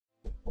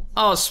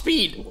Oh,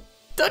 Speed,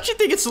 don't you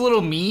think it's a little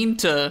mean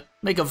to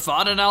make a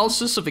VOD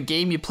analysis of a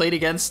game you played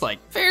against, like,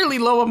 fairly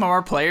low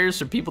MMR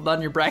players or people not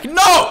in your bracket?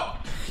 No!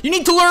 You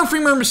need to learn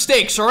from your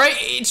mistakes, alright?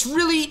 It's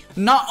really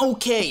not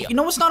okay. You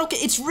know what's not okay?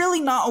 It's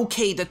really not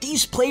okay that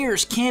these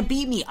players can't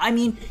beat me. I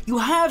mean, you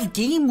have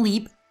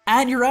GameLeap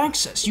at your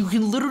access. You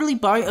can literally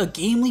buy a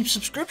GameLeap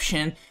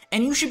subscription,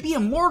 and you should be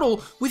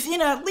immortal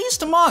within at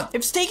least a month. If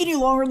it's taking you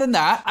longer than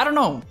that, I don't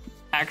know,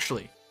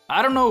 actually.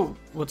 I don't know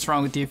what's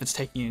wrong with you if it's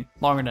taking you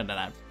longer than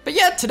that. But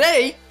yeah,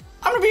 today,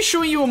 I'm gonna be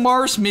showing you a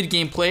Mars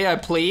mid-gameplay I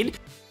played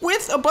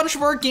with a bunch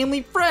of our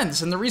GameLeap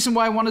friends. And the reason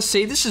why I want to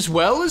say this as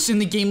well is in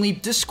the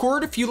GameLeap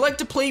Discord. If you like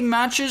to play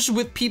matches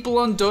with people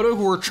on Dota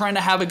who are trying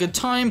to have a good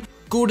time,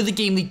 go to the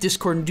GameLeap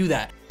Discord and do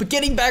that. But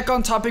getting back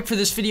on topic for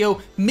this video,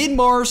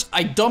 mid-Mars,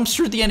 I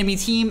dumpstered the enemy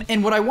team,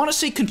 and what I want to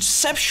say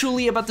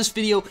conceptually about this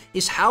video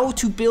is how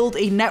to build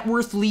a net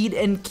worth lead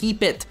and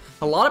keep it.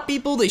 A lot of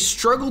people, they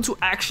struggle to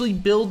actually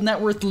build net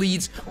worth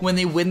leads when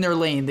they win their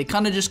lane. They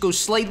kind of just go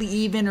slightly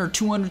even or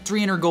 200,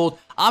 300 gold.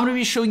 I'm going to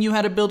be showing you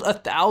how to build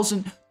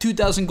 1,000,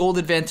 2,000 gold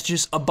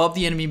advantages above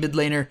the enemy mid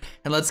laner,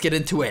 and let's get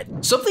into it.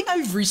 Something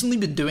I've recently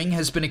been doing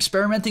has been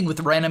experimenting with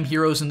random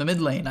heroes in the mid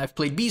lane. I've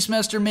played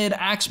Beastmaster mid,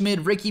 Axe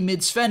mid, Riki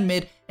mid, Sven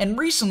mid, and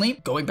recently,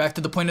 going back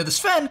to the point of the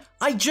Sven,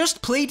 I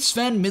just played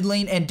Sven mid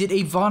lane and did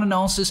a VOD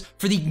analysis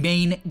for the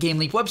main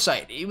GameLeap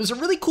website. It was a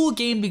really cool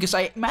game because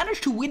I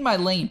managed to win my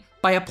lane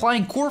by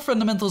applying core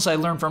fundamentals I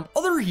learned from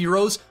other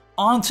heroes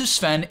onto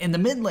Sven in the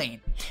mid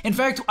lane. In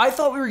fact, I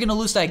thought we were going to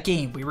lose that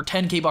game. We were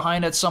 10k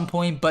behind at some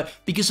point, but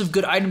because of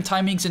good item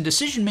timings and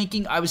decision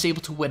making, I was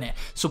able to win it.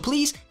 So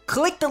please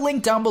click the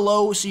link down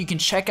below so you can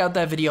check out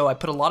that video. I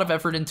put a lot of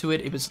effort into it.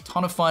 It was a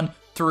ton of fun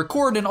to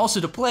record and also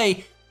to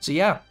play. So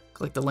yeah,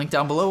 click the link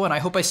down below and I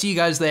hope I see you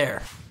guys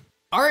there.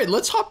 Alright,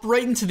 let's hop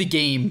right into the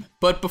game,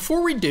 but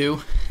before we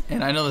do,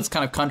 and I know that's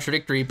kind of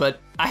contradictory, but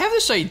I have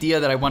this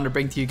idea that I wanted to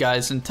bring to you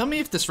guys, and tell me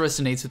if this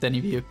resonates with any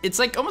of you. It's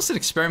like almost an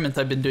experiment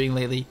I've been doing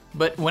lately,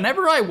 but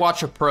whenever I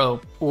watch a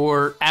pro,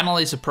 or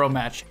analyze a pro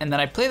match, and then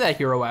I play that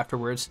hero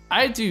afterwards,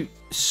 I do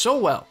so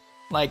well.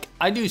 Like,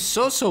 I do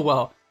so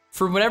well.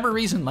 For whatever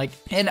reason, like,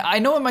 and I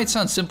know it might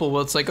sound simple,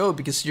 well, it's like, oh,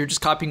 because you're just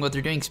copying what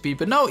they're doing, Speed,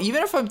 but no,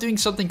 even if I'm doing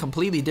something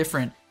completely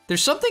different,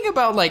 there's something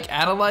about, like,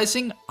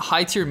 analyzing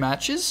high-tier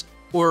matches,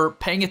 or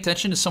paying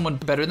attention to someone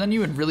better than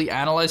you and really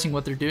analyzing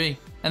what they're doing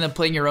and then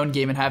playing your own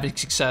game and having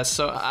success.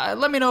 So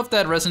let me know if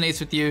that resonates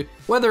with you.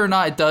 Whether or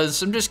not it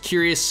does, I'm just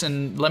curious,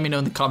 and let me know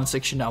in the comment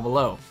section down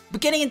below.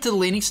 But getting into the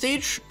laning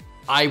stage,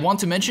 I want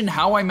to mention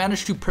how I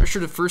managed to pressure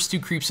the first two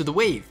creeps of the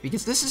wave,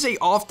 because this is a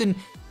often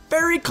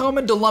very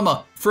common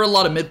dilemma for a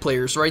lot of mid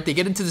players, right? They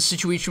get into the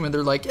situation where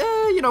they're like,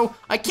 you know,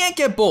 I can't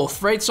get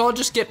both, right? So I'll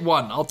just get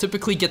one. I'll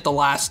typically get the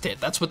last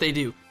hit. That's what they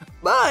do.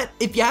 But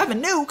if you have a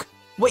nuke,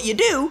 what you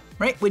do,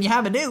 right, when you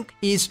have a nuke,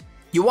 is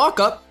you walk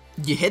up,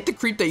 you hit the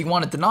creep that you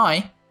want to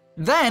deny,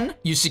 then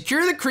you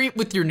secure the creep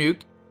with your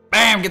nuke,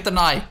 bam, get the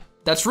deny.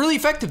 That's really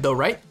effective though,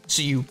 right?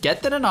 So you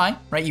get the deny,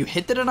 right, you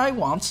hit the deny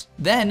once,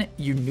 then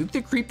you nuke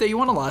the creep that you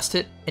want to last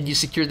hit, and you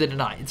secure the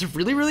deny. It's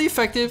really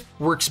effective,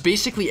 works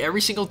basically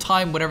every single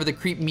time whenever the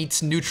creep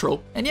meets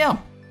neutral, and yeah,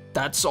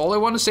 that's all I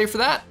want to say for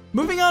that.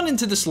 Moving on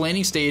into this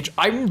laning stage,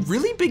 I'm a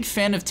really big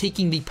fan of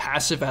taking the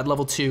passive at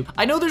level 2.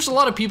 I know there's a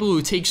lot of people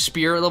who take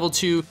spear at level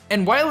 2,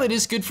 and while it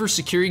is good for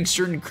securing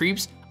certain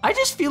creeps, I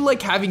just feel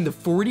like having the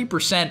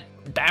 40%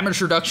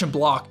 damage reduction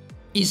block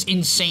is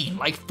insane.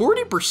 Like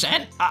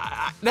 40%?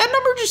 That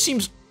number just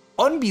seems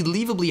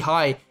unbelievably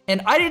high,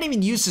 and I didn't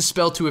even use this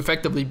spell too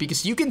effectively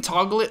because you can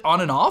toggle it on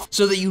and off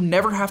so that you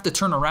never have to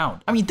turn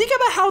around. I mean, think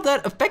about how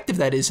that effective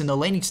that is in the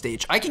laning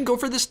stage. I can go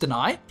for this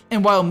deny,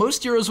 and while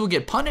most heroes will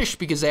get punished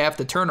because they have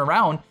to turn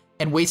around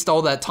and waste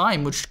all that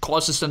time, which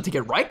causes them to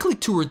get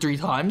right-clicked 2 or 3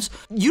 times,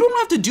 you don't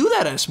have to do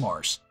that as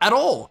Mars at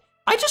all.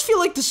 I just feel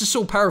like this is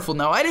so powerful.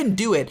 Now, I didn't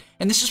do it,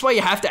 and this is why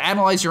you have to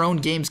analyze your own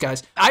games,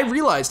 guys. I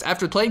realized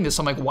after playing this,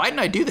 I'm like, why didn't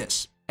I do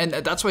this? And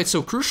that's why it's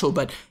so crucial,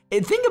 but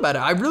think about it,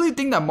 I really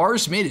think that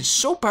Mars mid is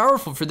so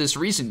powerful for this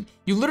reason.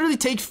 You literally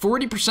take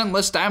 40%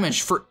 less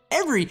damage for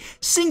every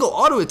single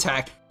auto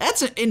attack.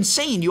 That's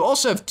insane. You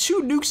also have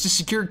 2 nukes to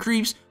secure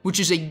creeps,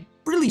 which is a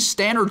really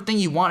standard thing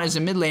you want as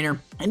a mid laner,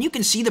 and you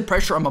can see the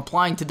pressure I'm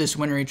applying to this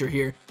Wind Ranger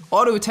here.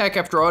 Auto attack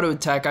after auto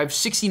attack, I have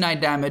 69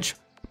 damage,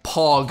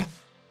 pog,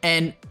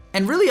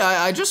 and really,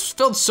 I just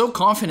felt so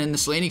confident in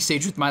this laning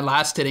stage with my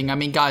last hitting. I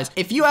mean, guys,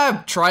 if you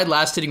have tried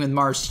last hitting with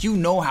Mars, you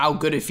know how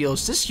good it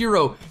feels. This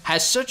hero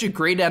has such a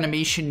great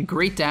animation,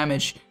 great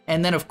damage,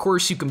 and then of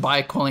course you can buy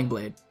a Quelling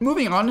Blade.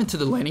 Moving on into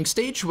the laning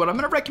stage, what I'm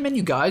going to recommend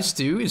you guys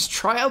do is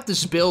try out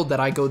this build that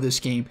I go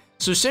this game.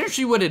 So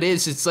essentially what it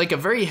is, it's like a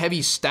very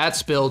heavy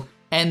stats build,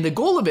 and the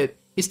goal of it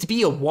is to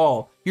be a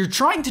wall. You're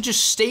trying to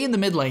just stay in the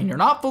mid lane. You're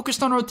not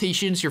focused on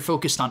rotations. You're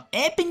focused on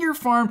amping your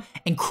farm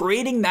and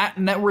creating that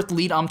net worth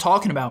lead I'm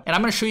talking about. And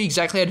I'm going to show you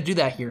exactly how to do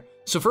that here.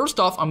 So first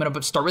off, I'm going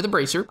to start with a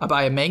bracer. I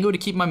buy a mango to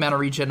keep my mana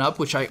regen up,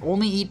 which I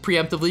only eat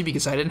preemptively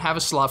because I didn't have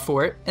a slot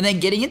for it. And then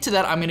getting into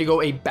that, I'm going to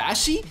go a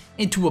Bassi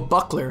into a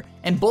buckler.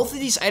 And both of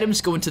these items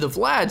go into the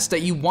Vlads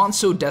that you want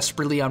so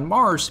desperately on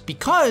Mars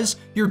because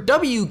your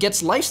W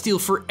gets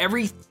lifesteal for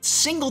every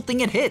single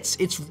thing it hits.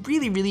 It's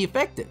really, really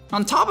effective.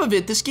 On top of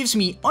it, this gives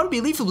me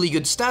unbelievably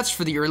good stats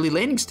for the early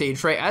laning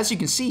stage, right? As you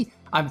can see,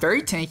 I'm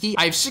very tanky.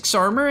 I have 6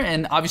 armor,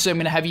 and obviously I'm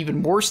going to have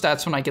even more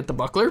stats when I get the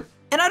buckler.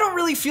 And I don't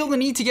really feel the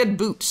need to get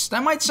boots.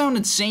 That might sound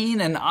insane,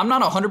 and I'm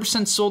not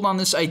 100% sold on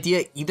this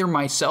idea either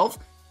myself,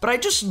 but I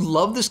just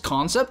love this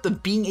concept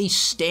of being a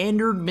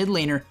standard mid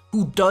laner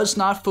who does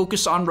not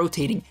focus on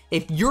rotating.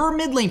 If you're a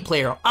mid lane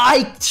player,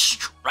 I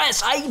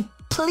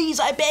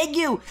beg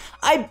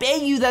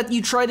you that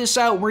you try this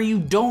out where you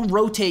don't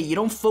rotate, you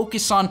don't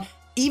focus on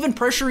even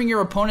pressuring your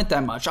opponent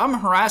that much. I'm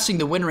harassing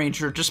the Wind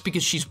Ranger just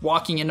because she's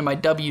walking into my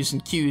W's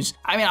and Q's.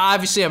 I mean,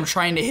 obviously I'm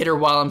trying to hit her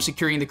while I'm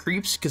securing the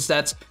creeps because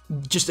that's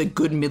just a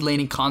good mid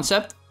laning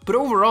concept. But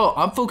overall,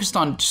 I'm focused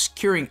on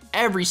securing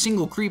every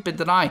single creep and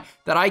deny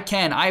that I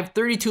can. I have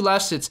 32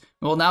 last hits,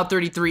 well now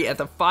 33 at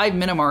the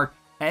 5-minute mark.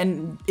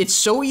 And it's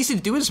so easy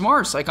to do as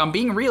Mars. Like, I'm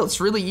being real, it's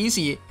really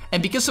easy.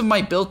 And because of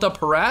my built up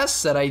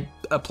harass that I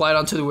applied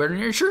onto the Wind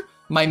Ranger,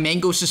 my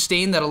mango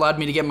sustain that allowed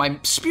me to get my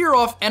spear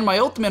off and my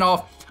ultimate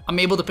off, I'm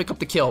able to pick up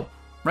the kill,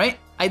 right?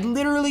 I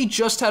literally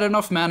just had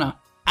enough mana.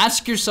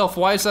 Ask yourself,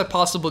 why is that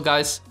possible,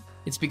 guys?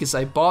 It's because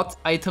I bought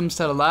items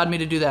that allowed me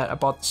to do that. I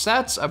bought the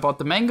stats, I bought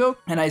the mango,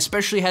 and I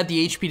especially had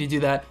the HP to do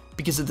that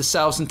because of the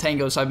sows and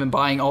tangos I've been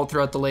buying all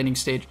throughout the laning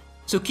stage.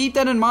 So keep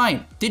that in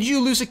mind. Did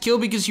you lose a kill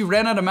because you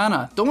ran out of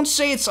mana? Don't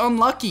say it's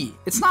unlucky.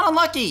 It's not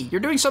unlucky.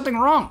 You're doing something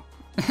wrong.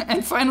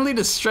 And finally,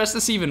 to stress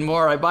this even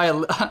more, I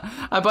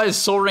buy a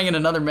soul ring and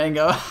another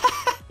mango.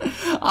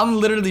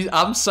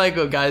 I'm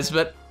psycho, guys,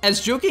 but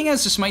as joking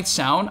as this might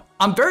sound,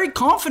 I'm very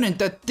confident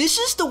that this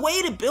is the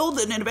way to build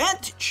an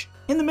advantage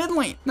in the mid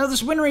lane. Now,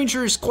 this Wind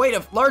Ranger is quite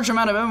a large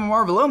amount of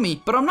MMR below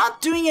me, but I'm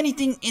not doing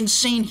anything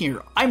insane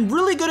here. I'm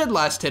really good at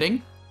last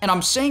hitting, and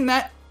I'm saying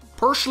that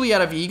partially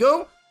out of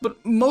ego,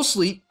 but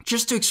mostly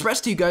just to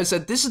express to you guys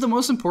that this is the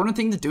most important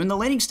thing to do in the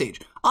laning stage.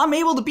 I'm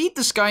able to beat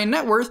this guy in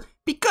net worth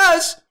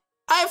because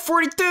I have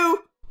 42.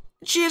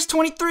 She has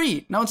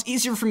 23. Now it's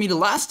easier for me to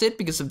last hit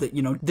because of the,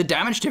 the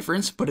damage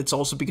difference, but it's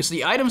also because of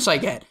the items I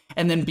get.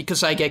 And then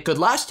because I get good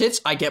last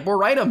hits, I get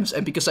more items.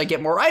 And because I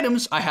get more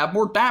items, I have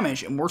more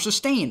damage and more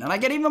sustain. And I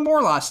get even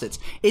more last hits.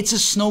 It's a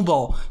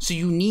snowball. So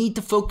you need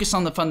to focus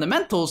on the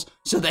fundamentals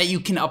so that you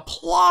can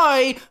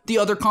apply the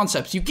other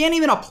concepts. You can't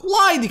even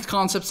apply the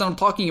concepts that I'm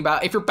talking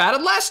about if you're bad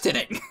at last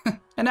hitting.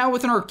 And now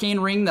with an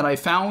arcane ring that I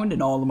found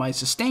and all of my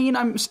sustain,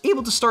 I'm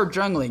able to start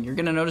jungling. You're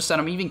going to notice that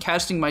I'm even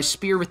casting my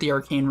spear with the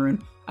arcane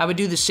rune. I would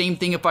do the same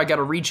thing if I got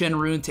a regen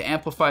rune to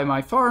amplify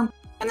my farm,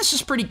 and this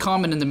is pretty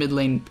common in the mid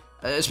lane,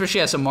 especially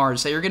as a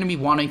Mars, that you're going to be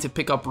wanting to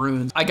pick up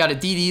runes. I got a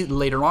DD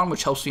later on,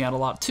 which helps me out a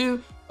lot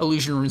too.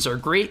 Illusion runes are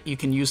great. You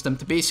can use them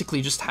to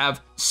basically just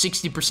have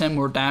 60%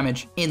 more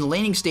damage in the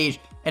laning stage,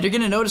 and you're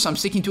going to notice I'm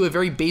sticking to a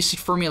very basic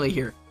formula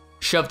here.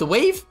 Shove the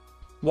wave,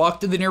 walk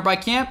to the nearby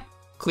camp,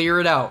 clear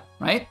it out,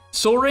 right?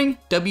 Soul Ring,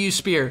 W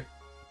Spear,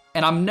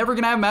 and I'm never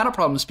going to have mana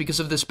problems because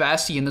of this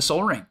Bassi and the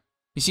Soul Ring.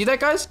 You see that,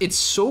 guys? It's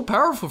so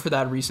powerful for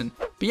that reason.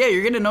 But yeah,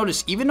 you're gonna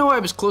notice, even though I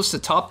was close to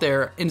top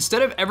there,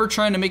 instead of ever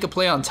trying to make a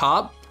play on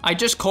top, I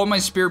just called my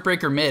Spirit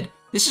Breaker mid.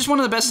 This is one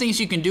of the best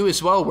things you can do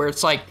as well, where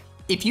it's like,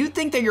 if you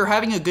think that you're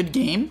having a good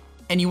game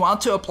and you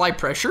want to apply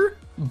pressure,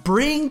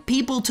 bring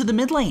people to the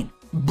mid lane.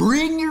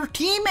 Bring your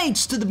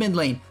teammates to the mid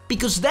lane.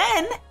 Because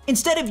then,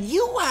 instead of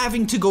you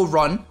having to go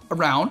run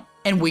around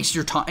and waste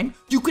your time,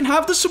 you can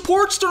have the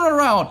supports turn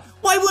around.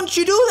 Why wouldn't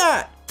you do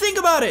that? Think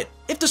about it.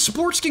 If the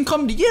supports can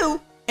come to you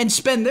and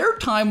spend their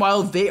time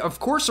while they, of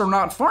course, are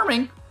not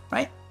farming,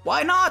 right?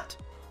 Why not?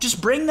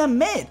 Just bring them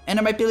mid. And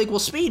it might be like, well,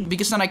 speed,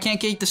 because then I can't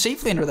get the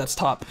safe laner that's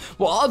top.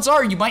 Well, odds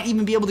are you might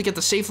even be able to get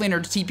the safe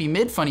laner to TP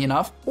mid, funny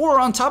enough. Or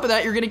on top of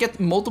that, you're going to get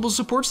multiple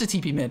supports to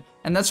TP mid.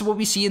 And that's what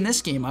we see in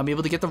this game. I'm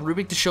able to get the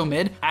Rubik to show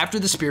mid after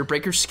the Spirit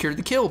Breaker secured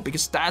the kill,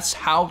 because that's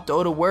how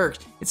Dota works.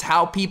 It's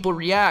how people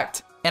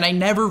react. And I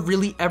never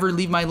really ever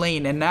leave my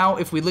lane. And now,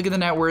 if we look at the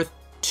net worth,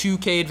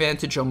 2K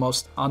advantage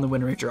almost on the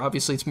Wind Ranger.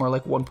 Obviously, it's more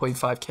like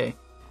 1.5K.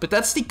 But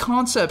that's the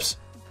concepts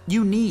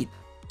you need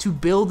to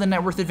build the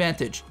net worth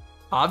advantage.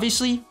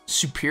 Obviously,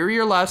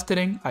 superior last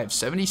hitting. I have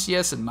 70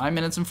 CS in 9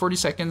 minutes and 40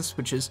 seconds,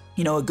 which is,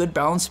 a good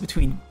balance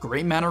between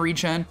great mana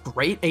regen,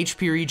 great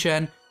HP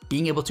regen,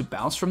 being able to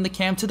bounce from the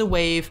camp to the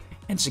wave,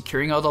 and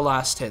securing all the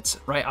last hits,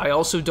 right? I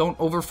also don't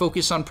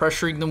over-focus on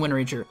pressuring the Wind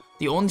Ranger.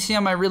 The only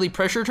time I really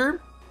pressured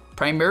her,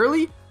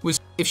 primarily,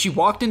 was if she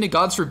walked into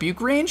God's Rebuke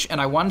range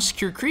and I wanted to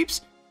secure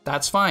creeps,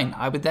 that's fine.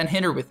 I would then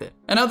hit her with it.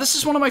 And now this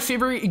is one of my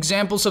favorite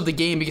examples of the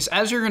game because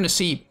as you're going to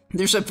see,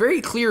 there's a very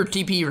clear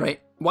TP,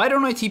 right? Why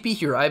don't I TP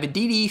here? I have a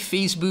DD,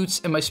 phase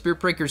boots, and my Spirit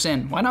Breaker's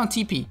in. Why not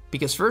TP?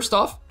 Because first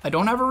off, I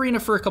don't have Arena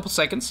for a couple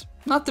seconds.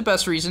 Not the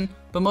best reason,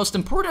 but most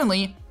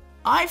importantly,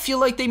 I feel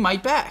like they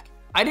might back.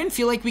 I didn't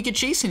feel like we could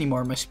chase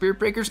anymore. My Spirit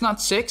Breaker's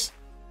not 6.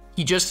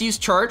 He just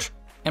used charge,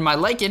 and my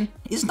Lycan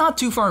is not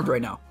too farmed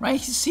right now, right?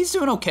 He's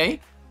doing okay.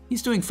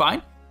 He's doing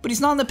fine, but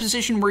he's not in the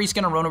position where he's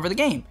gonna run over the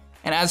game.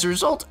 And as a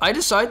result, I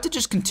decided to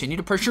just continue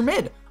to pressure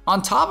mid.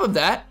 On top of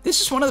that,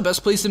 this is one of the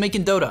best plays to make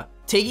in Dota.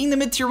 Taking the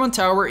mid tier 1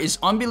 tower is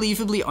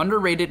unbelievably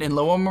underrated in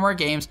low MMR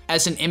games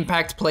as an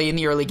impact play in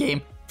the early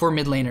game for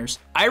mid laners.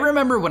 I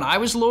remember when I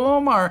was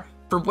low MMR,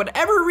 for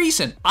whatever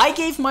reason, I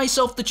gave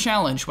myself the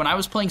challenge when I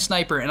was playing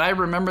Sniper, and I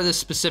remember this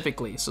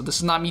specifically, so this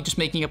is not me just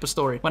making up a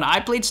story. When I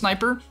played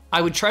Sniper,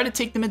 I would try to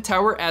take the mid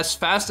tower as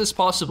fast as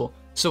possible.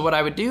 So what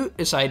I would do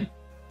is I'd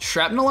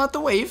shrapnel out the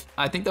wave.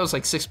 I think that was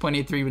like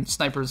 6.83 when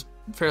Sniper's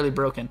fairly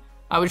broken.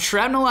 I would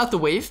shrapnel out the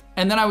wave,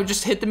 and then I would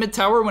just hit the mid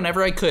tower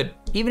whenever I could.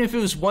 Even if it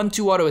was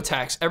 1-2 auto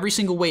attacks every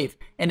single wave.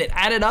 And it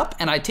added up,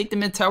 and I'd take the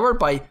mid tower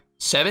by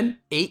 7,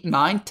 8,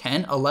 9,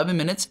 10, 11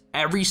 minutes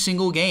every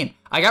single game.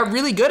 I got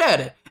really good at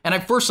it. And I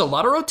forced a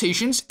lot of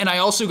rotations, and I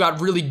also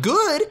got really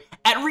good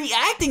at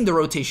reacting to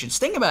rotations.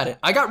 Think about it.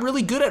 I got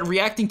really good at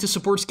reacting to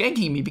supports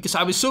ganking me because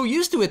I was so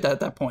used to it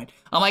at that point.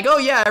 I'm like, oh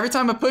yeah, every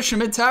time I push a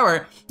mid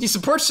tower, these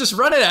supports just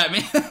run it at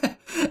me.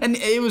 And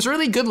it was a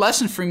really good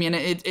lesson for me, and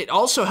it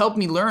also helped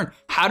me learn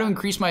how to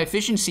increase my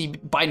efficiency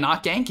by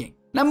not ganking.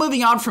 Now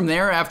moving on from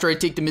there, after I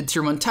take the mid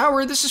tier 1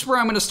 tower, this is where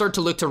I'm going to start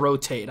to look to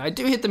rotate. I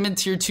do hit the mid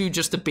tier 2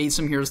 just to bait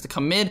some heroes to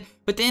come mid,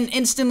 but then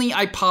instantly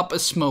I pop a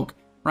smoke.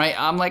 Right,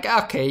 I'm like,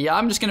 okay, yeah,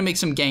 I'm just gonna make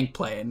some gank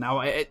play.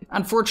 Now,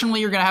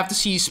 unfortunately, you're gonna have to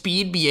see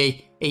Speed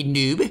be a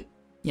noob.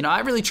 You know, I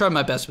really tried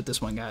my best with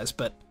this one, guys,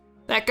 but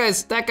that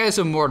guy's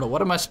immortal.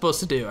 What am I supposed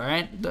to do? All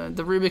right,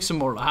 the Rubik's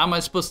immortal. How am I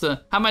supposed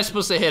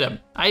to hit him?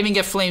 I even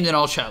get flamed in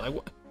all chat. Like,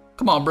 what?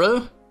 Come on,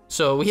 bro.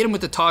 So we hit him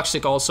with the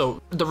toxic,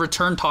 also the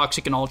return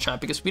toxic in all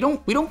chat because we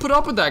don't put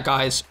up with that,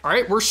 guys. All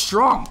right, we're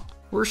strong.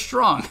 We're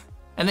strong.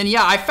 And then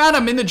yeah, I found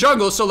him in the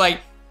jungle. So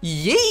like,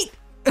 yeet.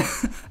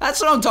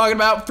 That's what I'm talking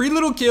about. Free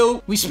little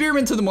kill. We spear him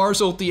into the Mars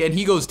ulti and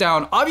he goes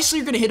down. Obviously,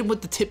 you're going to hit him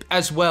with the tip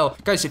as well.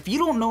 Guys, if you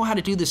don't know how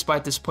to do this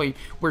at this point,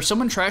 where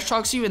someone trash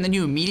talks you and then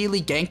you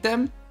immediately gank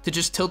them to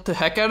just tilt the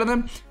heck out of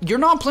them, you're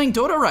not playing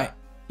Dota right.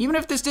 Even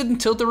if this didn't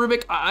tilt the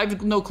Rubik, I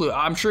have no clue.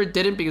 I'm sure it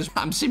didn't because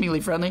I'm seemingly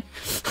friendly.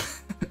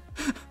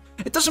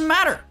 It doesn't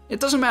matter. It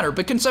doesn't matter.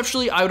 But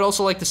conceptually, I would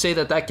also like to say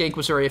that that gank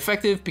was very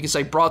effective because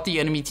I brought the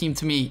enemy team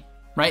to me.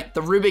 Right?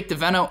 The Rubik, the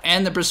Veno,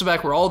 and the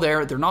Bristleback were all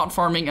there. They're not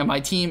farming, and my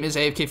team is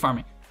AFK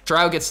farming.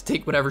 Drow gets to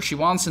take whatever she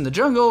wants in the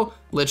jungle.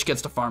 Lich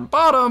gets to farm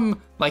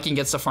bottom. Lycan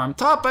gets to farm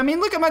top. I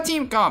mean, look at my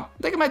team comp.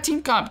 Look at my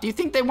team comp. Do you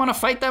think they want to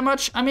fight that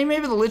much? I mean,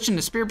 maybe the Lich and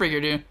the Spear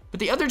Breaker do. But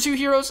the other two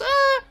heroes,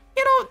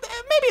 you know,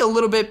 maybe a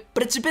little bit.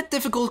 But it's a bit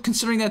difficult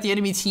considering that the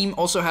enemy team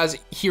also has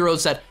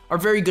heroes that are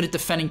very good at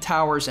defending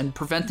towers and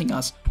preventing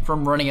us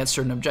from running at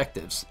certain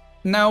objectives.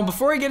 Now,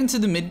 before I get into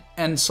the mid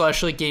and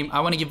slash late game, I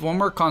want to give one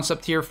more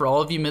concept here for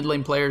all of you mid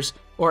lane players.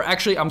 Or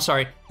actually, I'm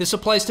sorry, this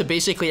applies to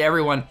basically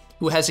everyone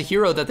who has a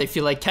hero that they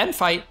feel like can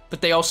fight,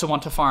 but they also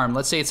want to farm.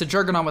 Let's say it's a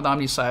Juggernaut with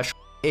Omni Slash,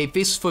 a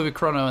Faceless Phobic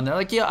Chrono, and they're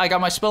like, yeah, I got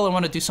my spell, I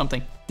want to do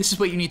something. This is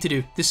what you need to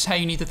do. This is how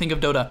you need to think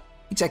of Dota.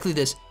 Exactly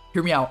this.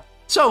 Hear me out.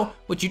 So,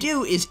 what you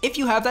do is, if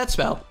you have that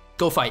spell,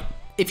 go fight.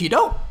 If you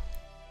don't,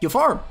 you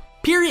farm.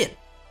 Period.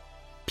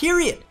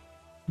 Period.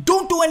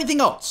 Don't do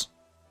anything else.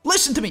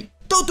 Listen to me.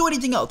 Don't do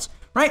anything else,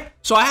 right?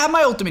 So I have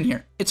my ultimate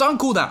here. It's on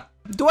cooldown.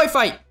 Do I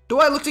fight? Do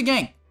I look to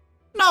gank?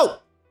 No.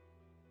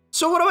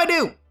 So what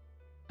do?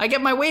 I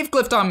get my wave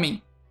glyphed on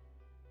me.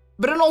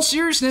 But in all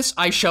seriousness,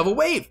 I shove a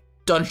wave.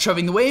 Done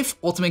shoving the wave,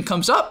 ultimate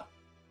comes up.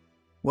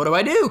 What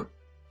do?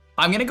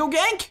 I'm gonna go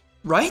gank,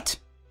 right?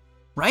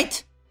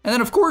 Right? And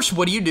then of course,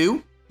 what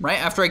do? Right?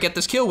 After I get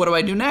this kill, what do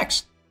I do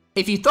next?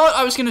 If you thought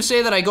I was gonna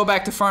say that I go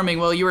back to farming,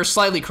 well, you were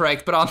slightly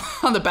correct, but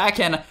on the back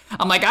end,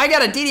 I'm like, I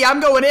got a DD, I'm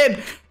going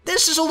in.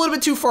 This is a little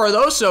bit too far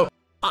though, so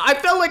I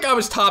felt like I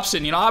was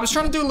Thompson, you know? I was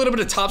trying to do a little bit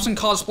of Thompson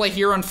cosplay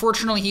here.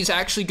 Unfortunately, he's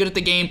actually good at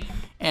the game,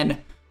 and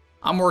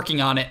I'm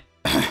working on it.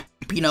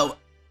 But, you know,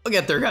 we'll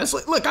get there, guys.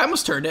 Look, I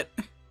almost turned it.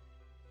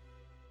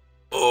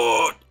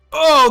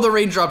 Oh, the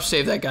raindrop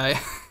saved that guy.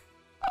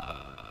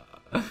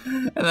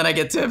 And then I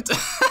get tipped.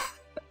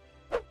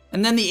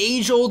 And then the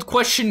age-old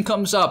question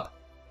comes up.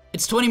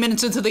 It's 20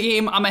 minutes into the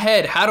game, I'm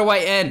ahead. How do I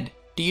end?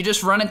 Do you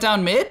just run it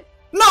down mid?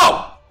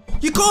 No!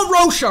 You called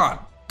Roshan!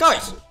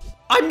 Guys,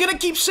 I'm gonna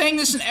keep saying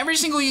this in every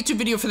single YouTube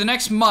video for the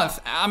next month.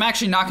 I'm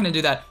actually not gonna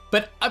do that.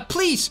 But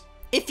please,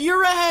 if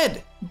you're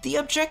ahead, the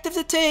objective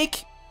to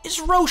take is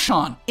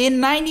Roshan in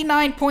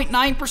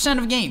 99.9%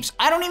 of games.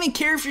 I don't even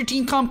care if your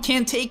team comp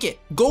can't take it.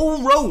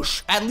 Go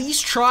Rosh. At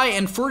least try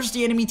and force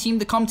the enemy team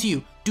to come to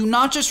you. Do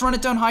not just run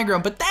it down high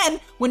ground. But then,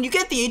 when you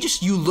get the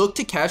Aegis, you look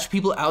to catch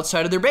people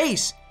outside of their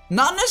base.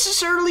 Not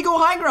necessarily go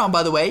high ground,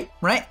 by the way,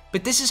 right?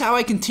 But this is how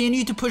I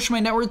continue to push my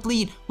net worth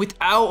lead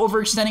without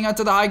overextending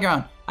onto the high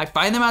ground. I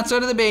find them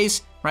outside of the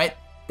base, right?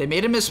 They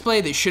made a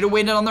misplay. They should have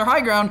waited on their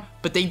high ground,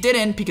 but they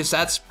didn't because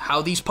that's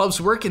how these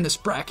pubs work in this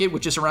bracket,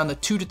 which is around the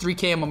 2 to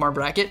 3k MMR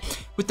bracket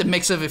with the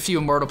mix of a few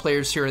Immortal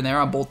players here and there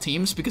on both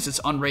teams because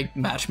it's unranked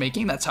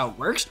matchmaking. That's how it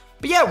works.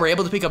 But yeah, we're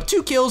able to pick up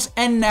 2 kills,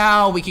 and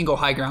now we can go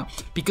high ground.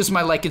 Because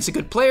my Lycan's a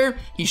good player,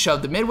 he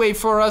shoved the mid wave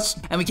for us,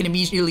 and we can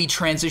immediately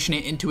transition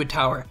it into a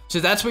tower. So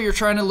that's what you're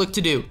trying to look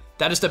to do.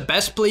 That is the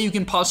best play you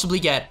can possibly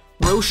get.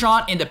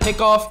 Roshan into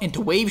pickoff,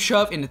 into wave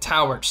shove, into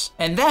towers.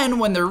 And then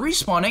when they're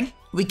respawning,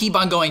 we keep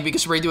on going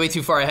because we're way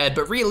too far ahead.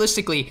 But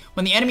realistically,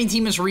 when the enemy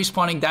team is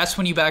respawning, that's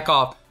when you back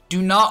off.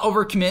 Do not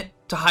overcommit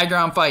to high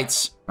ground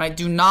fights, right?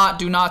 Do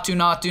not.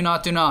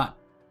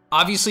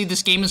 Obviously,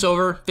 this game is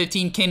over.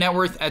 15k net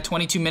worth at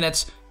 22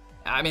 minutes.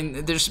 I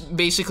mean, there's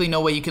basically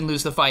no way you can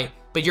lose the fight.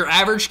 But your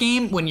average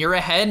game, when you're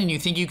ahead and you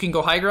think you can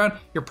go high ground,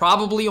 you're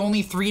probably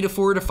only 3 to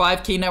 4 to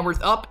 5k net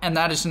worth up, and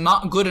that is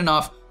not good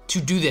enough to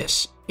do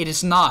this. It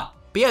is not.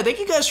 But yeah, thank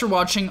you guys for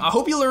watching. I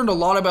hope you learned a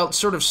lot about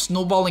sort of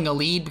snowballing a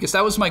lead, because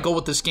that was my goal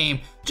with this game.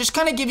 Just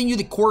kind of giving you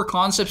the core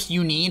concepts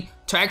you need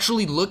to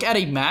actually look at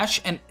a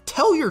match and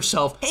tell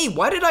yourself, hey,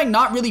 why did I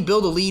not really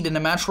build a lead in a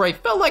match where I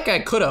felt like I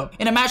could have?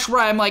 In a match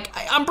where I'm like,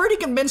 I'm pretty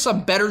convinced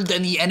I'm better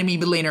than the enemy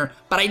mid laner,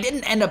 but I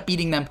didn't end up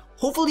beating them.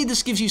 Hopefully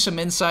this gives you some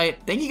insight.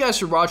 Thank you guys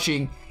for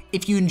watching.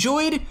 If you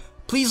enjoyed,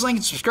 please like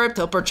and subscribe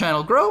to help our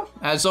channel grow.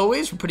 As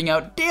always, we're putting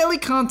out daily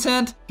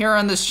content here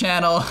on this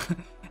channel.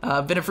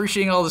 Been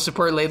appreciating all the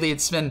support lately.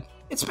 It's been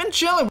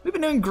chilling. We've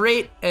been doing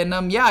great,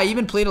 and yeah, I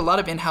even played a lot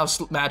of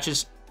in-house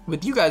matches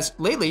with you guys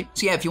lately.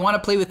 So yeah, if you want to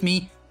play with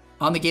me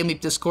on the GameLeap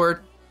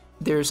Discord,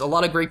 there's a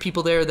lot of great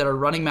people there that are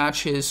running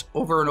matches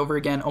over and over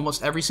again,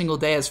 almost every single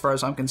day as far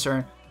as I'm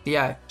concerned. But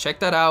yeah, check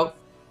that out,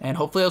 and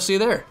hopefully I'll see you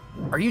there.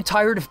 Are you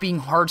tired of being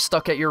hard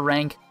stuck at your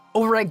rank?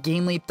 Over at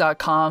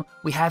GameLeap.com,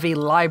 we have a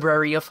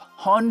library of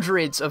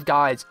hundreds of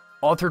guides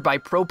authored by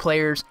pro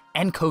players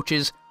and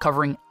coaches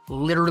covering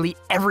literally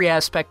every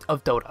aspect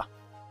of Dota.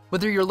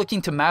 Whether you're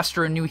looking to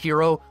master a new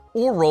hero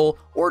or role,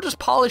 or just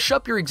polish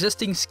up your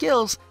existing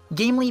skills,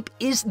 GameLeap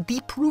is the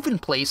proven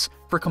place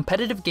for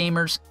competitive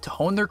gamers to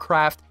hone their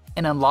craft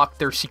and unlock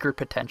their secret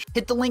potential.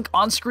 Hit the link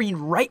on screen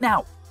right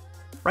now,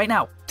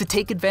 to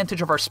take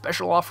advantage of our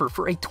special offer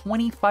for a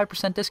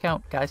 25%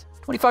 discount, guys,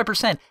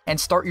 25%, and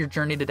start your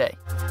journey today.